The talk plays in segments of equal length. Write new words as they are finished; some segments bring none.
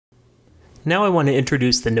Now I want to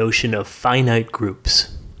introduce the notion of finite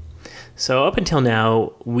groups. So up until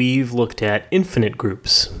now, we've looked at infinite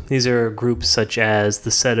groups. These are groups such as the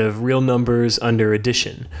set of real numbers under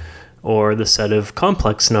addition, or the set of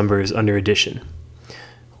complex numbers under addition,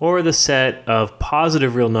 or the set of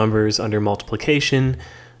positive real numbers under multiplication,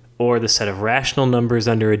 or the set of rational numbers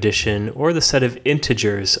under addition, or the set of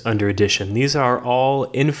integers under addition. These are all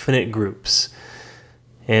infinite groups.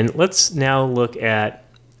 And let's now look at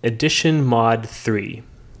addition mod 3.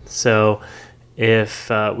 So if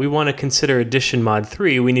we want to consider addition mod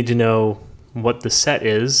 3, we need to know what the set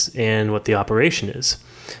is and what the operation is.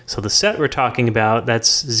 So the set we're talking about,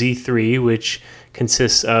 that's Z3, which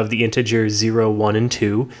consists of the integers 0, 1, and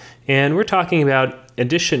 2. And we're talking about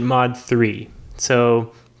addition mod 3.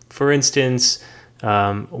 So for instance,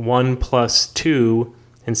 1 plus 2,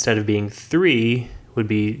 instead of being 3, would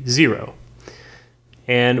be 0.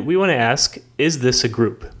 And we want to ask, is this a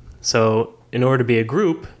group? So in order to be a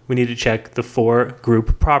group, we need to check the 4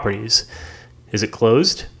 group properties. Is it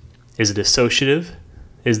closed? Is it associative?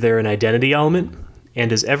 Is there an identity element? And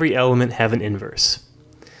does every element have an inverse?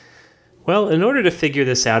 Well, in order to figure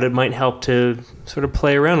this out, it might help to sort of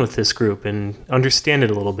play around with this group and understand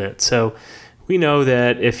it a little bit. So we know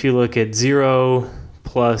that if you look at 0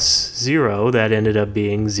 plus 0, that ended up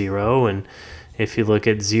being 0. And if you look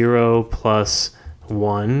at 0 plus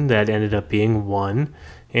 1, that ended up being 1.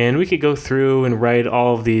 And we could go through and write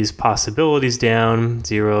all of these possibilities down.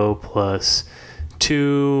 0 plus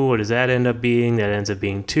 2, what does that end up being? That ends up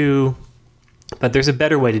being 2. But there's a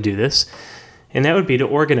better way to do this, and that would be to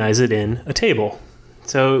organize it in a table.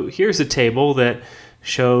 So here's a table that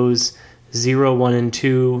shows 0, 1, and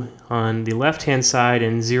 2 on the left-hand side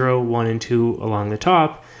and 0, 1, and 2 along the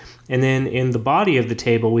top. And then in the body of the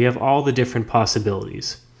table, we have all the different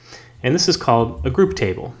possibilities. And this is called a group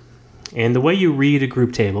table. And the way you read a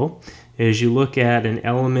group table is you look at an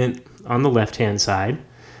element on the left-hand side.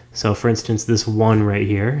 So for instance, this 1 right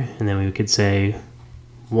here, and then we could say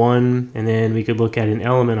 1, and then we could look at an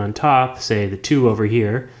element on top, say the 2 over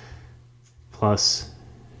here, plus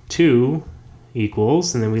 2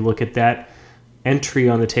 equals, and then we look at that entry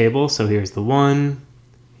on the table. So here's the 1,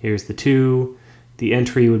 here's the 2, the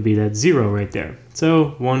entry would be that 0 right there.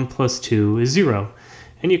 So 1 plus 2 is 0.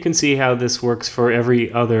 And you can see how this works for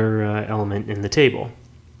every other element in the table.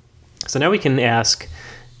 So now we can ask,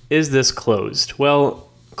 is this closed? Well,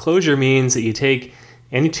 closure means that you take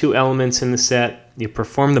any 2 elements in the set, you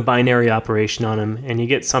perform the binary operation on them, and you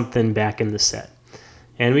get something back in the set.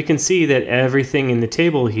 And we can see that everything in the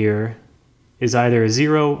table here is either a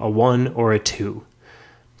 0, a 1, or a 2.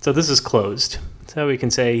 So this is closed. So we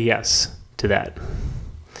can say yes to that.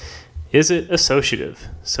 Is it associative?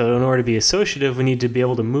 So in order to be associative, we need to be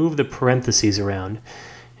able to move the parentheses around.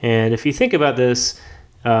 And if you think about this,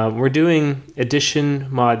 we're doing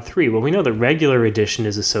addition mod 3. Well, we know that regular addition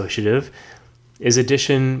is associative. Is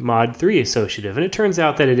addition mod 3 associative? And it turns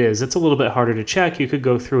out that it is. It's a little bit harder to check. You could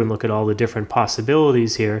go through and look at all the different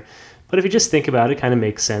possibilities here. But if you just think about it, it kind of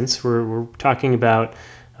makes sense. We're talking about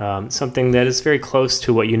something that is very close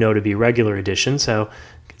to what you know to be regular addition. So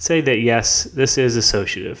say that yes, this is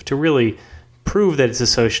associative. To really prove that it's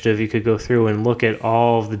associative, you could go through and look at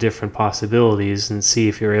all of the different possibilities and see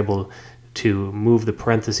if you're able to move the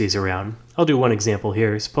parentheses around. I'll do one example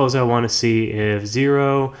here. Suppose I want to see if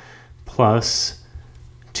 0 plus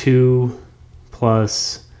 2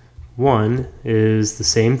 plus 1 is the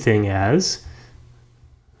same thing as,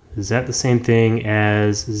 is that the same thing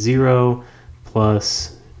as 0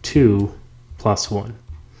 plus 2 plus 1?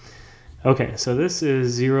 Okay, so this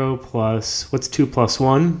is 0 plus, what's 2 plus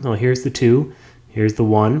 1? Well, here's the 2, here's the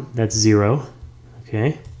 1, that's 0.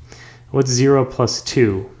 Okay, what's 0 plus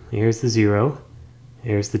 2? Here's the 0,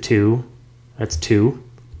 here's the 2, that's 2.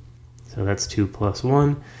 So that's 2 plus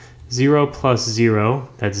 1. 0 plus 0,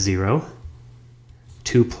 that's 0.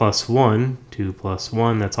 2 plus 1, 2 plus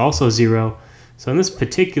 1, that's also 0. So in this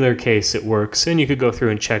particular case, it works, and you could go through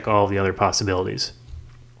and check all the other possibilities.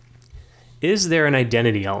 Is there an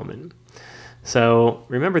identity element? So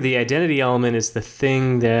remember, the identity element is the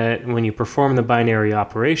thing that when you perform the binary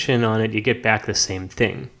operation on it, you get back the same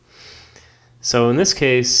thing. So in this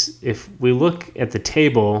case, if we look at the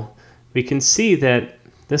table, we can see that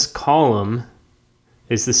this column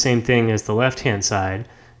is the same thing as the left-hand side,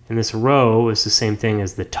 and this row is the same thing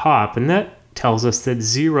as the top, and that tells us that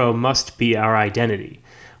 0 must be our identity.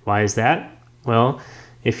 Why is that? Well,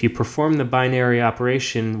 if you perform the binary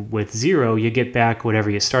operation with 0, you get back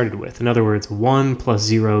whatever you started with. In other words, 1 plus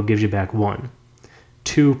 0 gives you back 1.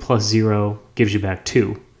 2 plus 0 gives you back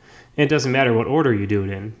 2. And it doesn't matter what order you do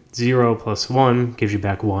it in. 0 plus 1 gives you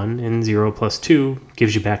back 1, and 0 plus 2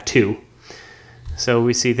 gives you back 2. So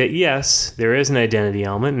we see that yes, there is an identity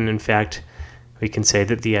element, and in fact, we can say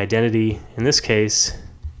that the identity in this case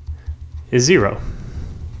is 0.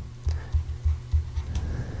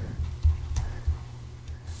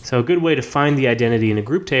 So a good way to find the identity in a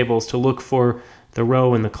group table is to look for the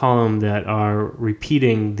row and the column that are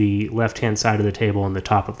repeating the left-hand side of the table and the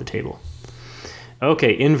top of the table.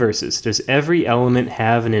 Okay, inverses. Does every element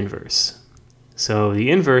have an inverse? So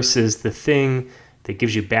the inverse is the thing that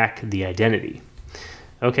gives you back the identity.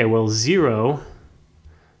 Okay, well, 0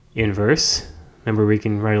 inverse, remember we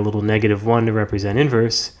can write a little -1 to represent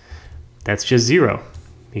inverse, that's just 0,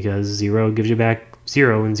 because 0 gives you back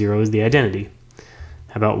 0, and 0 is the identity.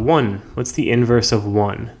 How about 1? What's the inverse of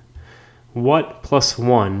 1? What plus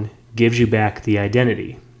 1 gives you back the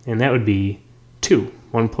identity? And that would be 2.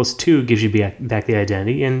 1 plus 2 gives you back the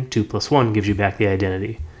identity, and 2 plus 1 gives you back the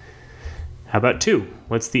identity. How about 2?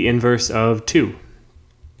 What's the inverse of 2?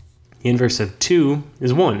 The inverse of 2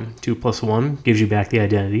 is 1. 2 plus 1 gives you back the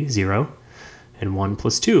identity, 0. And 1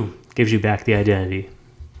 plus 2 gives you back the identity.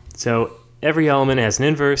 So every element has an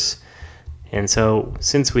inverse. And so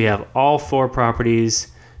since we have all 4 properties,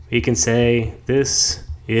 we can say this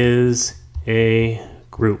is a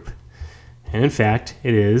group. And in fact,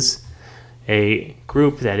 it is a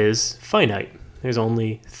group that is finite. There's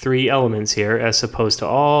only 3 elements here, as opposed to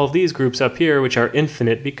all of these groups up here, which are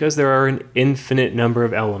infinite because there are an infinite number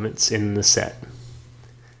of elements in the set.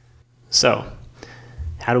 So,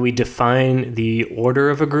 how do we define the order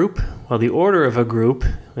of a group? Well, the order of a group,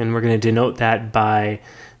 and we're going to denote that by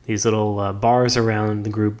these little bars around the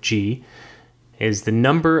group G, is the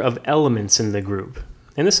number of elements in the group.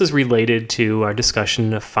 And this is related to our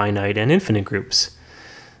discussion of finite and infinite groups.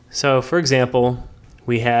 So, for example,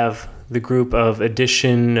 we have the group of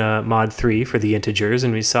addition mod 3 for the integers,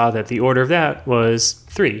 and we saw that the order of that was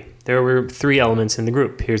 3. There were 3 elements in the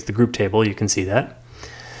group. Here's the group table, you can see that.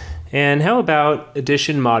 And how about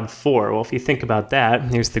addition mod 4? Well, if you think about that,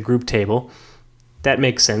 here's the group table. That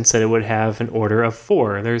makes sense that it would have an order of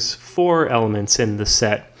 4. There's 4 elements in the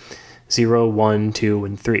set, 0, 1, 2,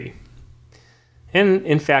 and 3. And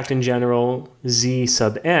in fact, in general, z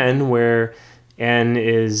sub n, where n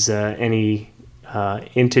is any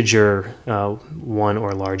integer 1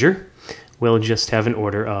 or larger, will just have an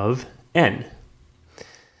order of n.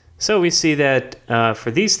 So we see that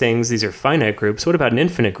for these things, these are finite groups. What about an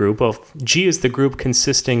infinite group? Well, if G is the group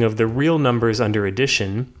consisting of the real numbers under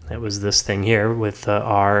addition, that was this thing here with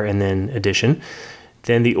r and then addition,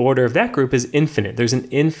 then the order of that group is infinite. There's an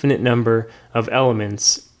infinite number of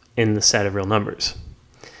elements in the set of real numbers.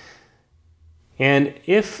 And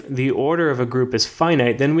if the order of a group is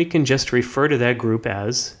finite, then we can just refer to that group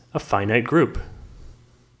as a finite group.